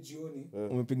sure hiyo jioni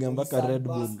umepiga mpaka Red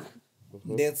Bull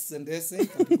ndese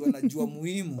kapigwa na jua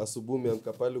muhimu asubuhi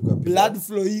amka pale ukapiga blood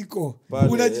flow iko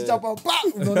unajichapa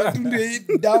unaona tu ndio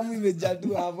hii damu imejaa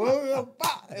tu hapo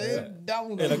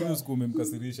damu lakini usikume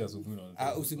mkasirisha asubuhi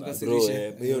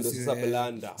usimkasirishe hiyo ndio sasa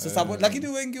blanda sasa lakini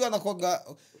wengi wanakuaga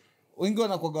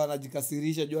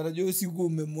wanajikasirisha juu anajua siku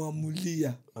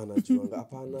umemwamulia anajuanga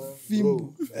hapana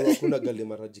bro kuna gali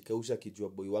marajikausha kijua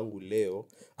boy wangu leo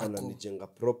ananijenga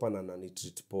proper na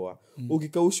ananitreat poa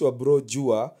ukikaushwa bro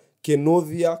jua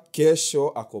Kenodhia kesho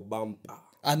ako bumper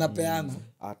anapeana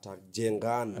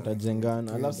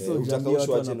atajengana alafu so Utaka jamii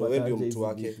watu ushwaje na wewe ndio wanapataje mtu hizi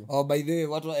wake. vitu. by the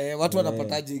way watu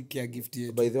wanapataje kia gift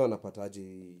yetu? By the way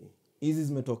wanapataje hizi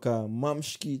zimetoka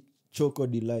Mamshki Choco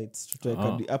Delights,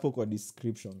 tutaweka hapo kwa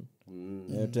description.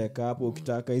 Tutaweka hapo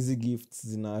ukitaka. Hizi gifts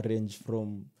zina range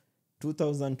from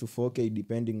 2000 to 4k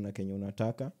depending na Kenya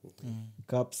unataka.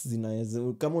 Cups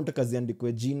zinaweza, kama unataka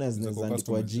ziandikwe jina zinaweza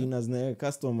andikwa jina, zina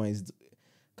customized.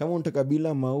 Kama unataka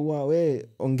bila maua, we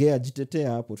ongea,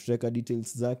 jitetea hapo, tutaweka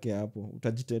details zake hapo,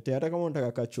 utajitetea. Hata kama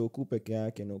unataka kachoku peke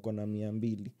yake na uko na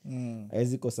 200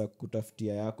 haiwezi kosa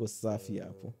kutafutia yako safi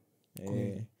hapo.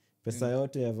 Pesa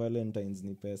yote ya Valentines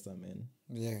ni pesa, man.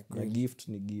 Na gift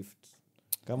ni gift.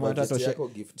 Kama hata tosheka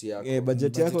gift yako.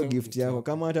 Budget yako gift yako.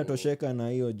 Kama hata tosheka na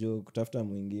hiyo jo, kutafuta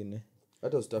mwingine.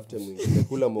 Hata usitafute mwingine,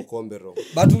 kula mokombero.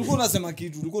 But ulikuwa unasema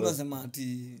kitu, ulikuwa unasema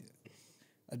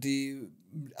ati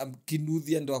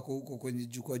kinudhia ndo wako huko kwenye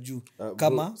juu kwa juu.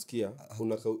 Kama bro, sikia,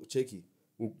 cheki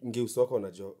ngeusi wako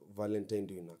unajua Valentine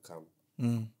ndio inakam.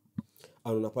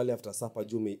 Anaona pale after supper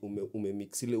juu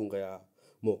umemix ile unga ya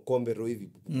mokombero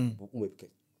hivi umepika.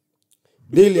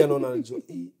 Daily anaona anajua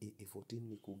 14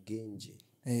 ni kugenje.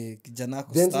 Kijana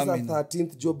wako stamina. Then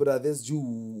 13th job brothers juu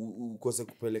ukose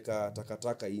kupeleka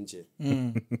takataka nje.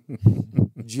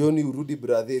 Jioni urudi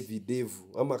brother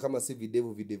videvu, ama kama si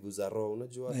videvu za roho,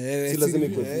 unajua si lazima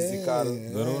iko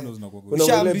physical. Za roho zinakuwa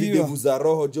Unaona videvu za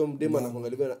roho jo mdema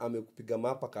anakuangalia amekupiga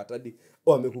mapa katadi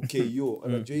au amekuKO,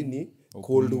 anajua ni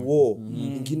Cold War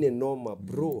nyingine noma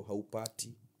bro,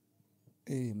 haupati.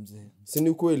 Mzee. Si ni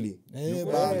ukweli?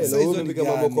 Sasa hizo ni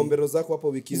kama mokombero zako hapo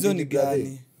wiki hizo ni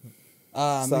gani?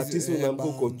 Saa 9 unaamka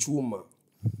uko chuma.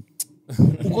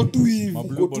 Uko tu hivi.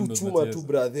 Uko tu chuma tu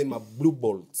brother, ma blue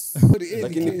bolts.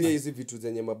 Lakini pia hizi vitu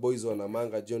zenye maboys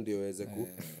wanamanga jo ndio waweze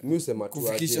mimi usema tu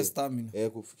kufikisha stamina.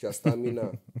 Kufikisha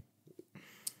stamina.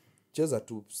 Cheza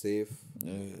tu safe.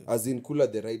 As in kula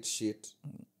the right shit.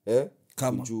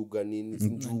 Kama njuga nini,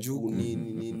 njugu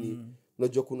nini.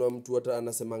 Unajua kuna mtu hata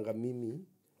anasemanga mimi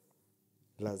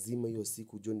lazima hiyo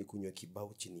siku jo ni kunywa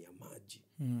kibao chini ya maji.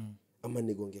 Ama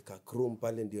nigonge ka chrome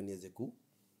pale ndio niweze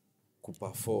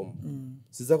kuperform.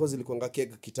 Si zako zilikuanga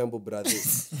keg kitambo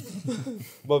brothers.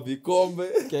 Babikombe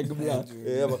keg black.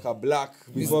 Maka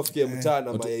black before fike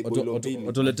mtana mayai boilo mbili.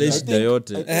 Utoleta shida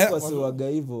yote. Kwa siwaga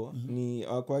hivyo ni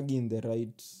akwagi in the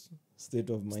right state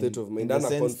of mind.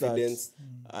 Ana confidence.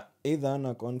 Either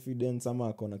ana confidence ama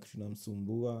akona kitu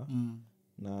namsumbua.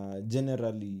 Na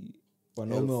generally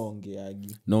wanaume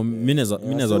waongeagi. No, mimi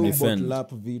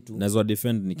naweza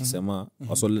defend nikisema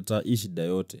wasoleta shida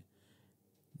yote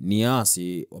ni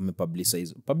asi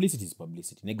wamepublicize. Publicity is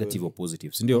publicity, negative or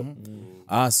positive, si ndio?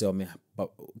 Asi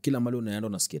kila mali unaenda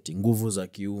unasikia nguvu za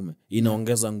kiume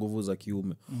inaongeza nguvu za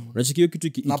kiume. Unachikio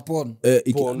kitu na porn.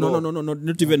 No,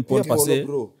 not even porn per se.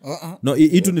 No,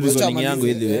 itu ni reasoning yangu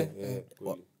hivi.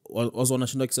 Wazo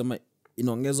wanashinda kusema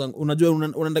inaongeza, unajua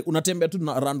unatembea tu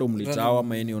na randomly tawa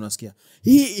maeni unasikia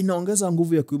hii inaongeza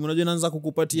nguvu ya kiume, unajua inaanza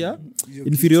kukupatia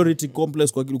inferiority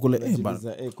complex kwa kile kule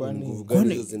nguvu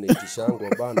gani hizo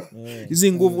zinaitishangwa bana.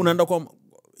 Hizi nguvu unaenda kwa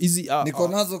hizi niko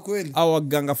nazo kweli au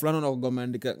waganga fulani na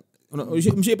kugomeandika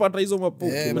mshipata hizo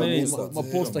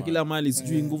maposta kila mali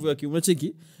sijui nguvu ya kiume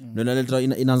cheki ndio inaleta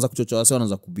inaanza kuchochoa wase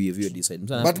wanaanza kubehave decide.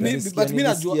 But mimi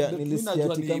najua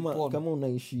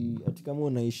kama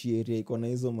unaishi area iko na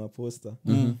hizo maposta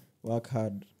work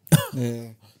hard.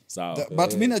 Sawa.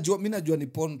 But mimi najua ni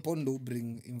porn do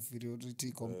bring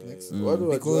inferiority complex.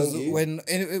 Because when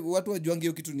watu wajuangi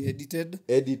hiyo kitu ni edited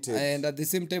and at the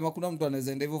same time hakuna mtu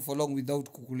anaweza enda hivyo for long without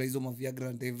kukula hizo Viagra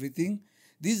and everything.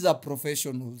 These are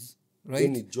professionals,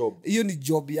 right? Hiyo ni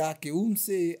job yake.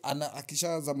 Umse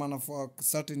akisha zamana for a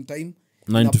certain time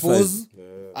na pause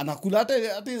anakula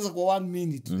hata hizo kwa 1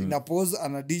 minute ina pause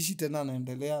anadishi tena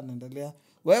anaendelea.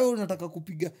 Wewe unataka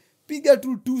piga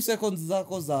tu 2 seconds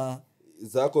zako za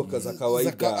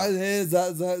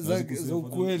kawaida za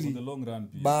ukweli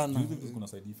bana.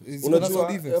 Unajua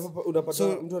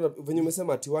unapata mtu venye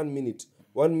umesema ati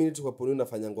 1 minute kwa poni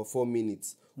unafanyanga 4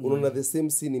 minutes. Unaona the same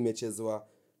scene imechezwa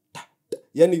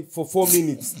yani for 4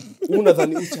 minutes.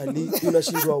 Unadhani uchali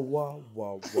unashindwa wow.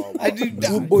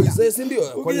 Boys si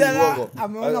ndio? Kwa nini uongo?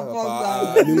 Ameona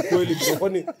kwanza. Ni kweli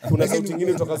kwani kuna sauti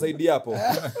nyingine kutoka zaidi hapo.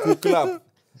 Ku clap.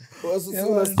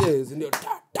 Unasikia si ndio?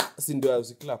 Si ndio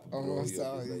usiklap.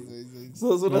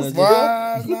 So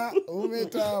unasikia?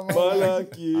 Umetama.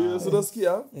 Malaki. So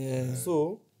unasikia?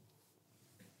 So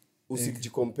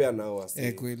usijikompare nao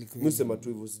wase. Kweli. Mimi usema tu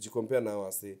hivyo, usijikompare nao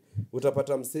wase.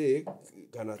 Utapata msee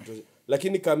kana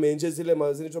lakini kama enje zile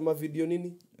mazinaitwa ma video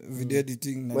nini? Video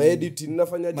editing na ma editing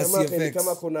nafanya jamaa CFX.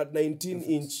 kama kuna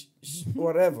 19 inch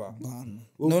whatever.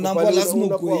 Na unaambia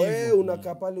lazima ukue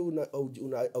unakaa pale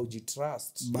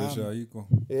unajitrust. Pressure iko.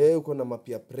 Uko na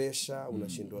mapia pressure,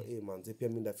 unashindwa manze pia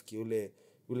mimi ndafikia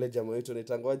ule jamaa wetu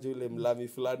anaitangwaje ule mlami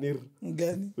flanir.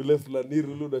 gani? Ule flanir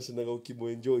ule unashindaga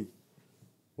ukimoenjoy.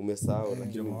 Umesahau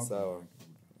lakini ni sawa.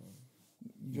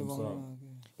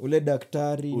 Ule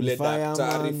daktari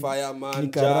fireman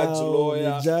judge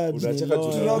lawyer unacheka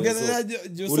tu Tunaongelea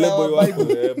ule boy wako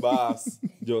bas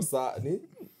Josa ni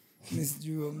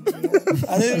nisijua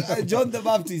John the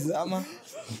Baptist ama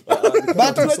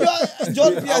but unajua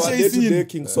John pia shaisini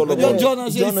King Solomon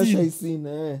John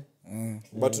shaisini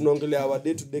but tunaongelea our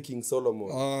day to day King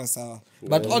Solomon. Sawa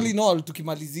but all in all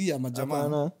tukimalizia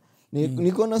majamaa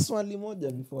niko na swali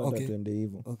moja before Okay. tuende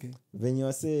hivyo. Okay. Venye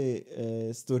wase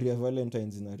story ya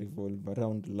Valentine's ina revolve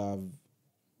around love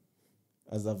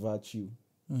as a virtue.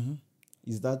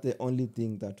 Is that the only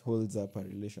thing that holds up a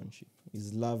relationship?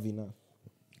 Is love enough?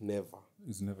 Never.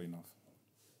 It's never enough.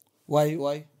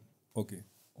 Why Okay.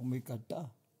 umekata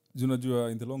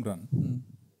Unajua in the long run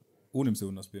ni mse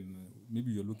una spend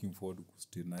maybe you're looking forward to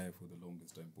stay naye for the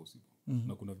longest time possible.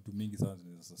 Na kuna vitu mingi sana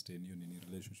zinaweza sustain you in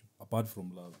relationship apart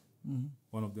from love.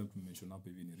 One of them to mention hapo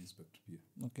hivi ni respect pia.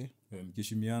 okay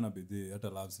Mkishimiana bedhe hata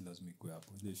love si lazima ikuwe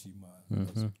hapo. Ile heshima.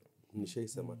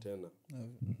 Nishaisema tena.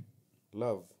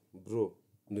 Love bro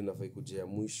ndio inafai kujia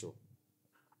mwisho.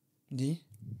 ndi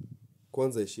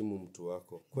Kwanza heshimu mtu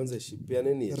wako. Kwanza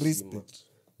heshipiane heshima.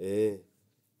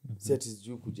 Si ati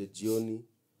sijui kuja jioni.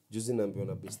 Juzi naambiwa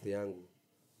na best yangu.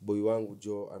 Boy wangu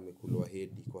Jo amekulwa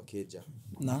hedi kwa keja.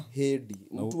 na Hedi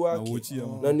mtu wake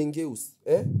na na ningeus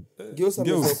Geus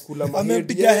amekula mahedi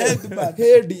Amepiga headbutt.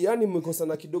 hedi yani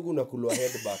mmekosana kidogo unakulwa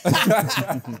headbutt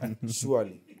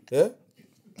surely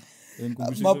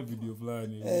nikumbusha video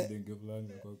fulani denge fulani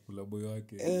kwa kula boy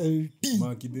wake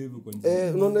makidevu kwa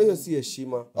njia. unaona hiyo si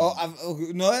heshima.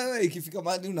 no wewe ikifika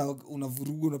mahali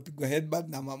unavuruga unapigwa headbutt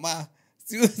na mama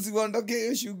siondoke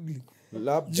hiyo shughuli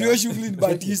Labda shughuli ni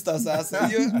Batista sasa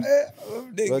hiyo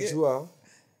unajua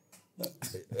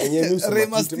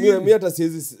mimi hata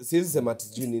siwezi sema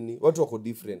tijui nini watu wako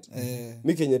different.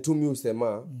 Mimi kenye tu mimi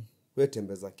usema wewe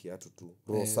tembeza kiatu tu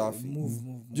roho safi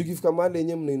juu kifika mahali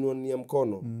yenyewe mnainuania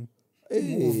mkono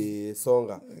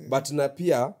songa but na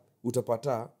pia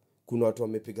utapata kuna watu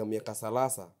wamepiga miaka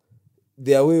 30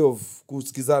 their way of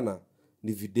kusikizana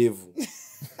ni videvu.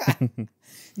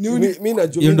 Mimi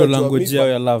najua language yao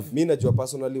ya love. Mimi najua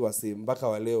personally wase mpaka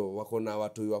waleo wako na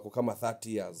watu wako kama 30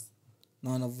 years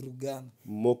na wanavurugana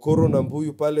Mokoro na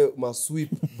Mbuyu pale masweep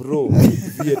bro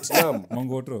Vietnam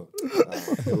Mangoto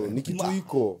bro ni kitu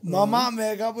iko mama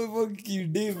ameweka hapo hivyo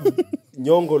kidevu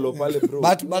nyongolo pale bro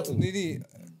but nini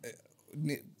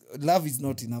love is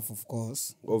not enough of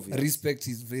course. Obvious. Respect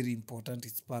is very important,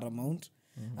 it's paramount.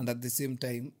 And at the same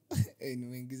time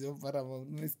nimeingiza paramount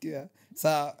umesikia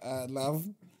love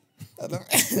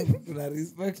kuna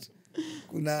respect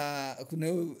kuna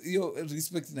hiyo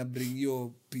respect ina bring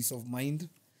hiyo peace of mind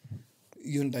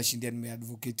hiyo ndashindia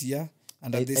nimeadvocatea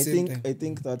and at the same time I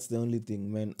think that's the only thing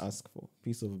men ask for,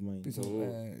 peace of mind.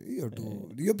 hiyo tu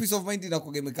hiyo peace of mind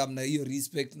inakugemeka mna hiyo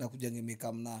respect na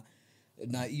kujangemeka mna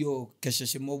na hiyo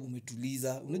kesheshe mob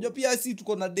umetuliza. Unajua pia si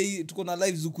tuko na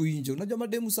lives huku nje. Unajua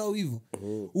mademu sawa hivyo.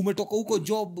 Umetoka huko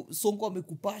job, Sonko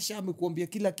amekupasha, amekuambia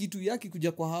kila kitu yake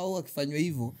kuja kwa hao akifanywa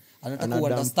hivyo. Anataka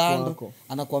understand,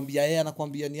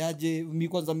 anakuambia ni aje, mimi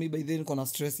kwanza mimi by then niko na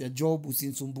stress ya job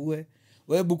usinisumbue.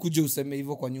 Wewe bukuje useme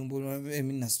hivyo kwa nyumba,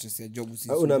 mimi na stress ya job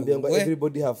usinisumbue. Unaambia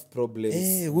everybody have problems.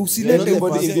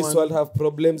 Everybody in this world have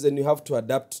problems and you have to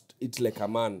adapt it like a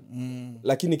man.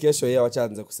 Lakini kesho yeye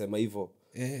wachaanza kusema hivyo.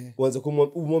 Uanze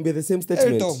kumwambia the same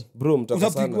statement. Bro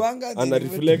mtakosana. Ana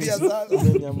reflect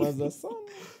Nyamaza sana.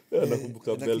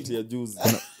 Anakumbuka belt ya juzi.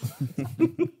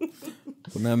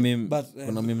 Kuna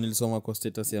meme nilisoma kwa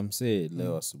status ya msee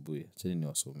leo asubuhi. Cheni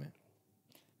niwasome.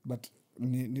 But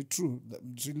ni true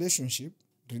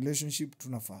relationship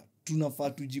tunafaa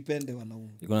tujipende wanaume.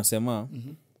 Iko nasema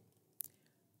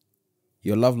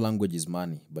your love language is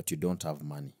money but you don't have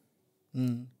money.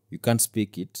 You can't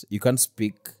speak it. You can't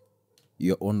speak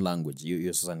your own language.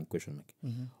 You're sasa ni question mark.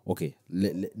 Okay,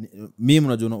 mimi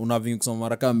unajua unavingi kusoma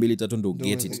mara kama 2 3 ndio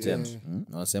get it tena.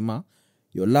 Nasema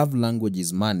your love language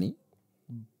is money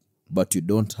but you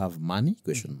don't have money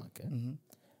question mark.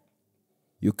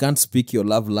 You can't speak your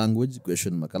love language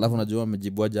question mark. Alafu unajua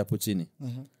amejibuaje hapo chini?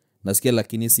 Nasikia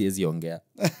lakini siwezi ongea.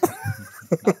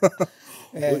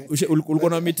 Ulikuwa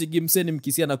na meeting mseni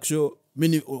mkisia na kushow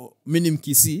mini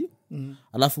mkisi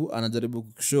alafu anajaribu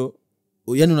kushow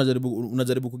yani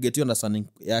unajaribu kuget hiyo understanding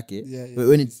yake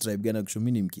wewe ni tribe gani kushow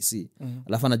mini mkisi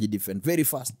alafu anajidefend very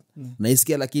fast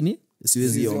naisikia lakini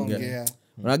siwezi ongea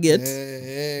una get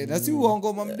na si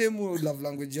uongo mamdemu love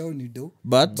language yao ni do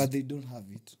but they don't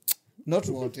have it not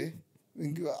wote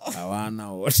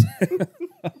hawana wote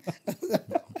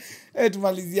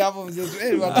tumalizie hapo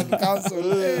mzee watatu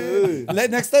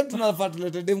next time tunafaa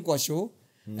tulete dem kwa show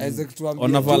aweze kutuambia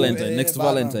on Valentine next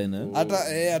Valentine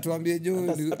hata atuambie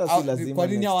kwa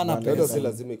nini hawana Hata pesa si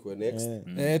lazima ikuwe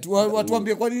next.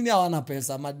 watuambie kwa nini hawana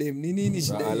pesa madem nini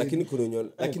shida Lakini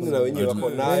na wenyewe wako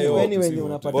nayo. wenye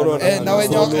unapata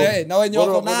na wenye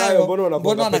wako nayo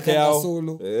mbona wanakaa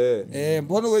solo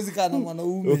mbona huwezi kaa na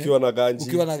mwanaume Ukiwa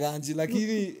na ganji.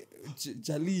 lakini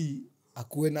chali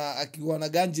akiwa na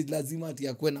ganji lazima ati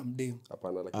akuwe na mdemu.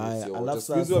 Hapana, lakini sio wote.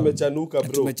 Siku hizi wamechanuka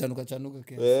bro. Tumechanuka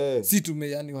kiasi.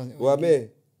 Si yani wame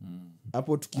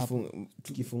hapo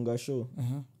tukifunga show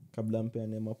kabla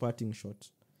mpeane ma parting shot.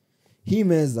 Hii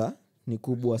meza ni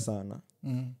kubwa sana.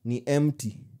 Ni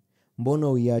empty. Mbona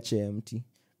uiache empty?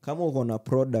 Kama uko na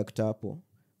product hapo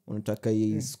unataka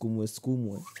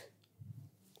isukumwe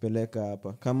peleka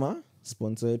hapa. Kama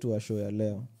sponsor yetu wa show ya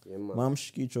leo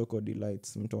Mamshiki Choco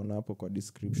Delights, mtaona hapo kwa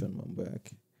description mambo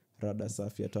yake. Rada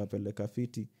safi, atawapeleka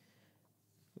fiti.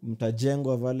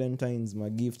 Mtajengwa Valentines,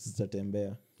 magifts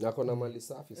zitatembea. Nako na mali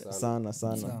safi sana.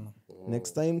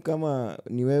 Next time kama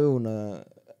ni wewe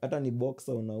hata ni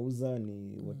boxer unauza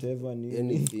ni whatever ni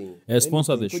anything.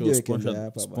 Sponsor the show,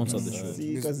 sponsor the show.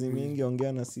 Si kazi mingi,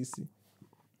 ongea na sisi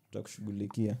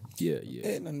tutakushughulikia.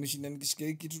 Na nimeshinda nikishika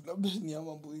hiki kitu labda ni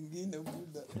mambo mengine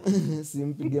buda.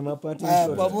 Simpige mapati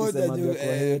pamoja juu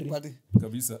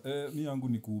kabisa. Mi yangu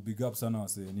ni ku big up sana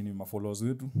wase ma followers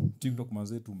wetu TikTok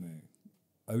mazetu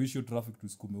I wish you traffic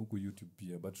tusikume huko YouTube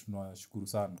pia, but tunashukuru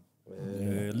sana.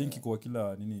 Link kwa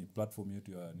kila platform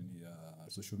yetu ya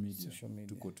social media.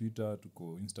 Tuko Twitter,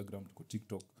 tuko Instagram, tuko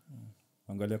TikTok.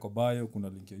 Angalia kwa bio kuna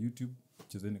link ya YouTube,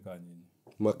 chezeni kaa nyinyi.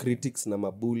 Ma critics na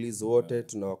mabullies wote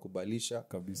tunawakubalisha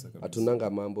kabisa. Hatunanga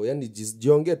mambo. Yaani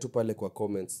jiongee tu pale kwa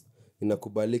comments.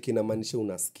 Inakubaliki, inamaanisha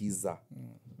unasikiza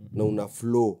na una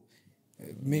flow.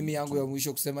 Mimi yangu ya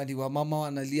mwisho kusema ni wamama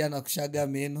wanalia na kushaga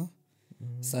meno.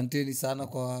 Asanteni sana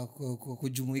kwa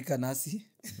kujumuika nasi.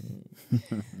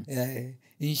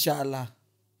 Inshallah.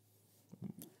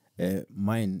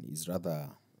 Mine is rather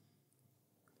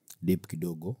deep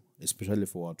kidogo, especially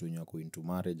for watu wenye wako into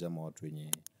marriage ama watu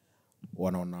wenye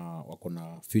wanaona wako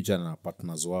na future na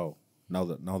partners wao.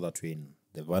 Now that we're in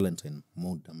the Valentine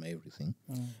mood and everything.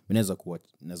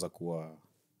 Inaweza kuwa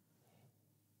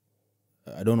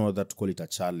I don't know whether to call it a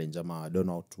challenge ama I don't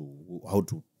know how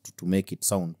to make it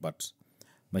sound, but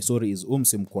my story is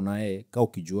mko naye ka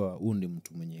ukijua ni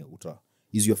mtu mwenye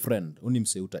is your friend, ni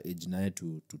mse uta age naye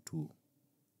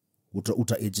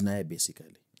uta age naye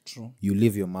basically. True. You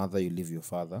leave your mother, you leave your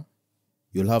father,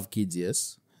 you'll have kids,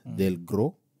 yes. They'll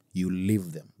grow, you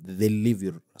leave them, they'll leave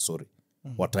you,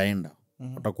 wataenda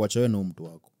watakuacha wewe na mtu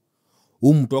wako.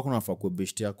 Mtu wako nafaa kuwa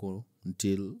best yako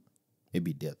until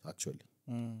maybe death actually.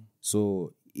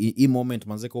 So in moment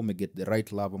manzeka umeget the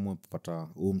right love ama umepata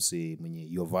mse mwenye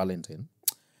your Valentine,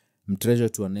 mtreasure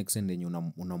to an extent yenye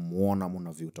unamuona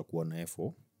mna vile utakuwa naye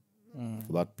for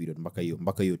that period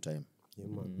mpaka hiyo time.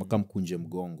 Mpaka mkunje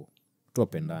mgongo.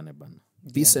 Tuwapendane bana.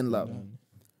 Peace and love.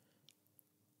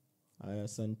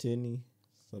 Asanteni,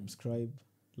 subscribe,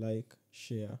 like,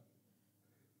 share.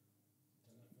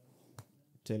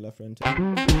 Tell a friend.